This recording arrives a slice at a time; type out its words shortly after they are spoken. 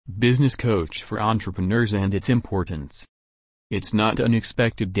Business Coach for Entrepreneurs and its importance. It's not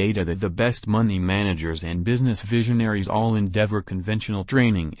unexpected data that the best money managers and business visionaries all endeavor conventional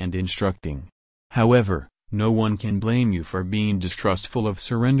training and instructing. However, no one can blame you for being distrustful of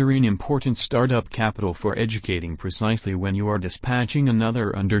surrendering important startup capital for educating precisely when you are dispatching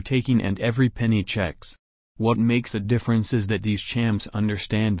another undertaking and every penny checks. What makes a difference is that these champs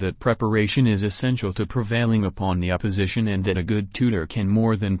understand that preparation is essential to prevailing upon the opposition and that a good tutor can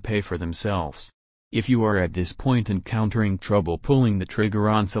more than pay for themselves. If you are at this point encountering trouble pulling the trigger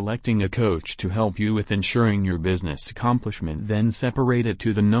on selecting a coach to help you with ensuring your business accomplishment, then separate it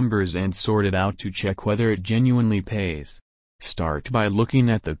to the numbers and sort it out to check whether it genuinely pays. Start by looking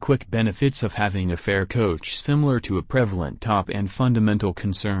at the quick benefits of having a fair coach, similar to a prevalent top and fundamental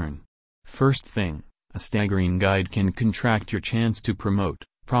concern. First thing, a staggering guide can contract your chance to promote,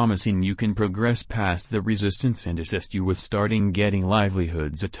 promising you can progress past the resistance and assist you with starting getting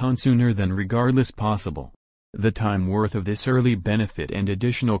livelihoods a ton sooner than regardless possible. The time worth of this early benefit and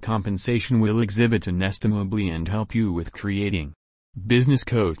additional compensation will exhibit inestimably and help you with creating. Business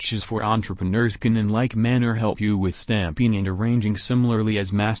coaches for entrepreneurs can in like manner help you with stamping and arranging similarly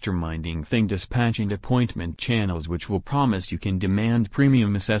as masterminding thing dispatching appointment channels which will promise you can demand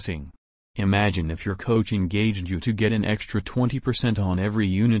premium assessing. Imagine if your coach engaged you to get an extra 20% on every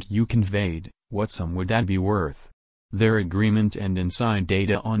unit you conveyed, what sum would that be worth? Their agreement and inside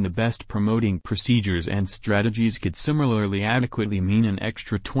data on the best promoting procedures and strategies could similarly adequately mean an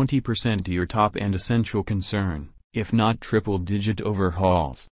extra 20% to your top and essential concern, if not triple-digit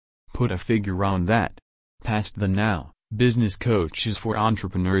overhauls. Put a figure on that. Past the now. Business Coaches for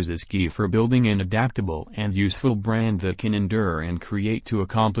Entrepreneurs is key for building an adaptable and useful brand that can endure and create to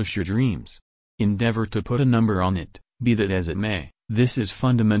accomplish your dreams. Endeavor to put a number on it, be that as it may. This is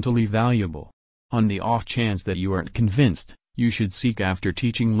fundamentally valuable. On the off chance that you aren't convinced, you should seek after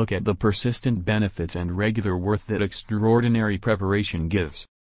teaching. Look at the persistent benefits and regular worth that extraordinary preparation gives.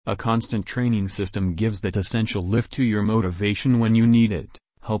 A constant training system gives that essential lift to your motivation when you need it,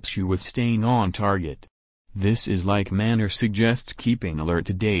 helps you with staying on target. This is like manner suggests keeping alert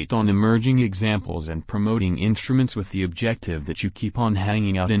to date on emerging examples and promoting instruments with the objective that you keep on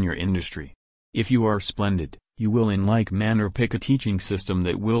hanging out in your industry. If you are splendid, you will in like manner pick a teaching system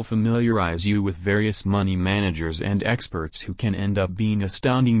that will familiarize you with various money managers and experts who can end up being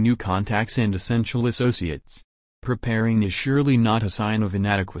astounding new contacts and essential associates. Preparing is surely not a sign of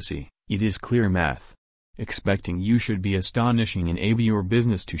inadequacy, it is clear math. Expecting you should be astonishing enable your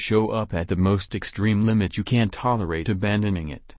business to show up at the most extreme limit you can't tolerate abandoning it.